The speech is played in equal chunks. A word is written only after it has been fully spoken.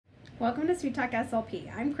Welcome to Sweet Talk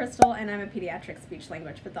SLP. I'm Krystle and I'm a pediatric speech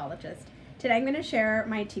language pathologist. Today I'm going to share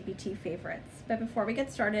my TPT favorites. But before we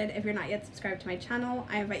get started, if you're not yet subscribed to my channel,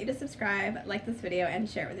 I invite you to subscribe, like this video, and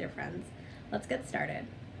share it with your friends. Let's get started.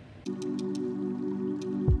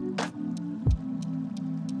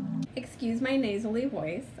 Excuse my nasally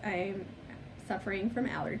voice. I'm suffering from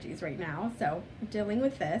allergies right now, so dealing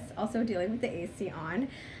with this, also dealing with the AC on.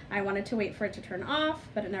 I wanted to wait for it to turn off,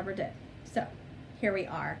 but it never did. So here we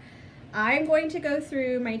are. I'm going to go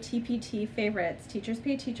through my TPT favorites. Teachers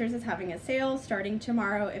Pay Teachers is having a sale starting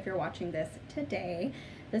tomorrow if you're watching this today.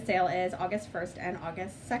 The sale is August 1st and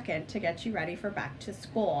August 2nd to get you ready for back to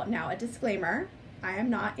school. Now, a disclaimer, I am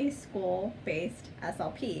not a school-based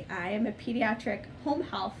SLP. I am a pediatric home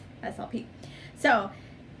health SLP. So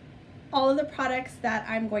all of the products that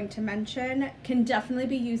I'm going to mention can definitely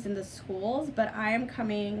be used in the schools, but I am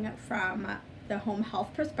coming from the home health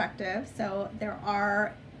perspective. So there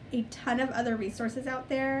are a ton of other resources out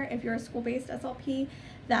there if you're a school-based SLP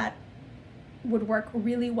that would work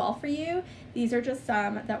really well for you. These are just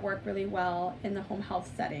some that work really well in the home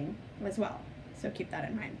health setting as well. So keep that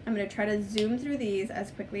in mind. I'm going to try to zoom through these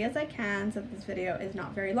as quickly as I can so that this video is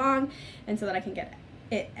not very long and so that I can get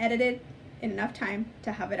it edited in enough time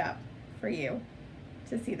to have it up for you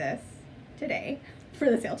to see this today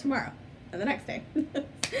for the sale tomorrow and the next day.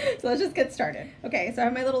 So let's just get started. Okay, so I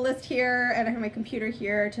have my little list here and I have my computer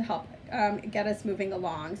here to help get us moving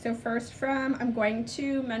along. So I'm going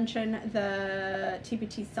to mention the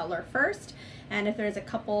TPT seller first, and if there's a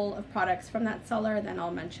couple of products from that seller, then I'll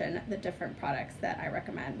mention the different products that I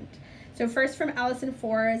recommend. So first, from Allison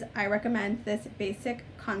Fours, I recommend this Basic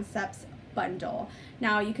Concepts bundle.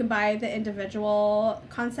 Now you can buy the individual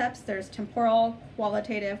concepts. There's temporal,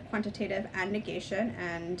 qualitative, quantitative, and negation,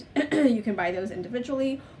 and you can buy those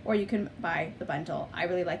individually or you can buy the bundle. I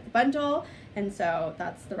really like the bundle, and so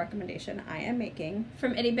that's the recommendation I am making.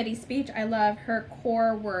 From Itty Bitty Speech, I love her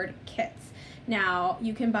core word kits. Now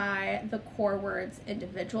you can buy the core words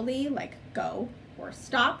individually, like go or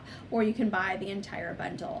stop, or you can buy the entire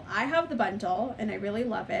bundle. I have the bundle and I really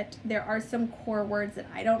love it. There are some core words that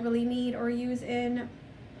I don't really need or use in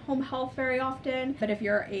home health very often, but if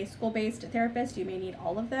you're a school-based therapist, you may need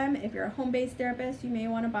all of them. If you're a home-based therapist, you may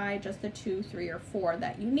want to buy just the 2, 3, or 4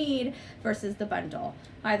 that you need versus the bundle.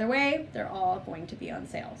 Either way, they're all going to be on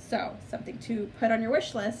sale. So something to put on your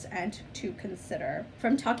wish list and to consider.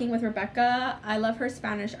 From Talking with Rebecca, I love her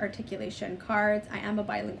Spanish articulation cards. I am a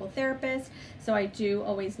bilingual therapist, so I do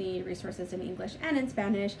always need resources in English and in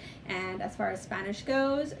Spanish. And as far as Spanish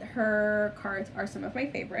goes, her cards are some of my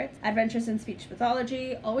favorites. Adventures in Speech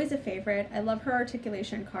Pathology, always a favorite. I love her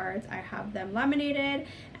articulation cards. I have them laminated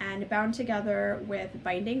and bound together with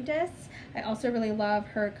binding discs. I also really love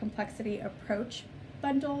her Complexity Approach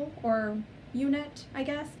bundle or unit, I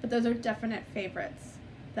guess, but those are definite favorites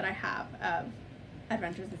that I have of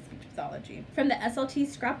Adventures in Speech Pathology. From the SLT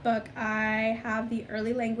scrapbook, I have the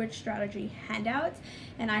Early Language Strategy handouts,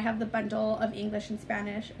 and I have the bundle of English and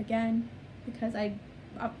Spanish, again, because I'm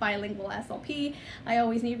a bilingual SLP. I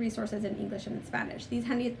always need resources in English and in Spanish. These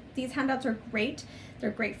handouts are great.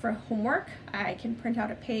 They're great for homework. I can print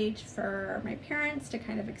out a page for my parents to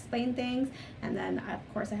kind of explain things, and then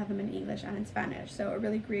of course I have them in English and in Spanish. So a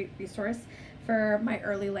really great resource for my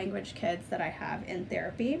early language kids that I have in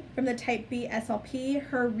therapy. From the Type B SLP,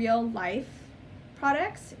 her real life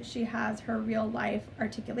products, she has her real life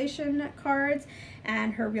articulation cards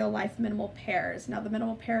and her real life minimal pairs. Now the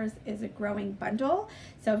minimal pairs is a growing bundle,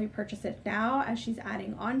 so if you purchase it now, as she's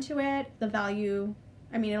adding on to it, the value,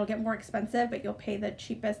 I mean, it'll get more expensive, but you'll pay the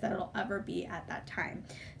cheapest that it'll ever be at that time.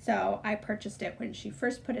 So I purchased it when she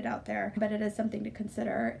first put it out there, but it is something to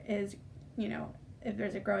consider is, you know, if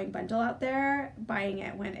there's a growing bundle out there, buying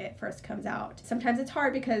it when it first comes out. Sometimes it's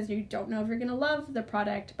hard because you don't know if you're gonna love the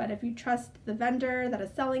product, but if you trust the vendor that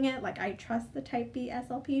is selling it, like I trust the Type B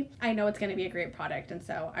SLP, I know it's gonna be a great product, and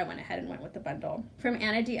so I went ahead and went with the bundle. From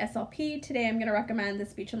Anna D SLP, today I'm gonna recommend the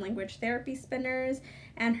Speech and Language Therapy Spinners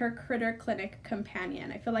and her Critter Clinic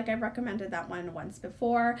Companion. I feel like I've recommended that one once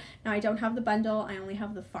before. Now I don't have the bundle, I only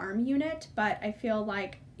have the farm unit, but I feel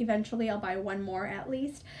like eventually I'll buy one more at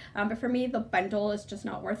least. But for me, the bundle is just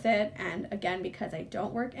not worth it. And again, because I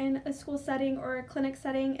don't work in a school setting or a clinic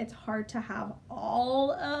setting, it's hard to have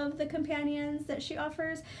all of the companions that she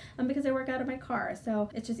offers because I work out of my car. So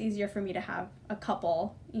it's just easier for me to have a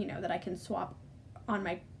couple, you know, that I can swap on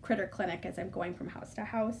my critter clinic as I'm going from house to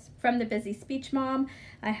house. From the Busy Speech Mom,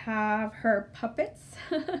 I have her puppets.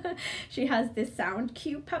 She has the sound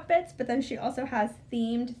cue puppets, but then she also has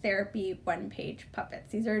themed therapy one-page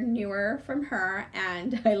puppets. These are newer from her,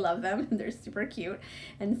 and I love them. They're super cute,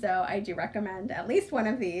 and so I do recommend at least one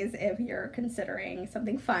of these if you're considering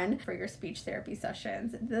something fun for your speech therapy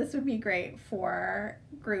sessions. This would be great for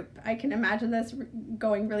group. I can imagine this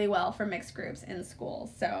going really well for mixed groups in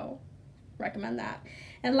school, so recommend that.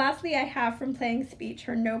 And lastly, I have from Playing Speech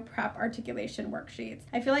her no prep articulation worksheets.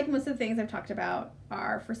 I feel like most of the things I've talked about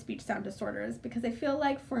are for speech sound disorders, because I feel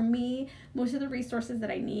like for me, most of the resources that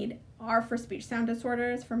I need are for speech sound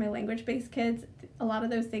disorders. For my language-based kids, a lot of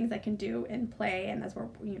those things I can do in play, and as we're,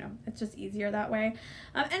 it's just easier that way.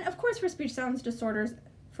 And of course for speech sound disorders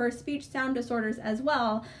as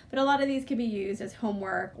well, but a lot of these can be used as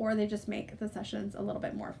homework, or they just make the sessions a little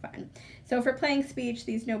bit more fun. So for Playing Speech,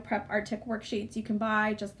 these no prep artic worksheets, you can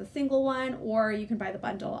buy just the single one, or you can buy the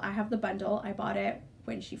bundle. I have the bundle. I bought it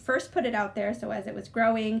when she first put it out there, so as it was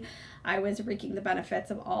growing, I was reaping the benefits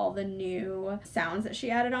of all the new sounds that she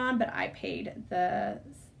added on, but I paid the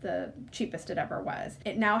cheapest it ever was.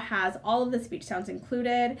 It now has all of the speech sounds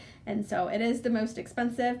included, and so it is the most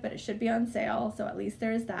expensive, but it should be on sale, so at least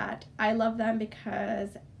there's that. I love them because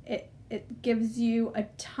it gives you a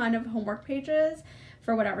ton of homework pages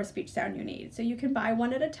for whatever speech sound you need. So you can buy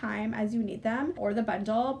one at a time as you need them, or the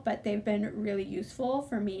bundle, but they've been really useful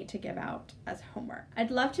for me to give out as homework. I'd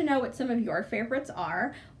love to know what some of your favorites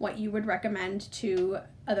are, what you would recommend to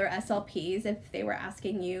other SLPs if they were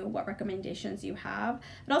asking you what recommendations you have.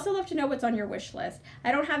 I'd also love to know what's on your wish list.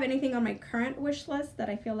 I don't have anything on my current wish list that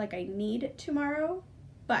I feel like I need tomorrow,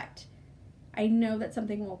 but I know that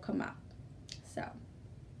something will come up. So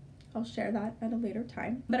I'll share that at a later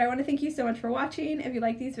time. But I want to thank you so much for watching. If you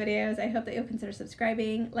like these videos, I hope that you'll consider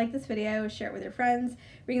subscribing, like this video, share it with your friends,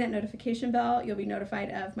 ring that notification bell. You'll be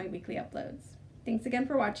notified of my weekly uploads. Thanks again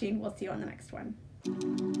for watching. We'll see you on the next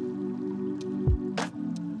one.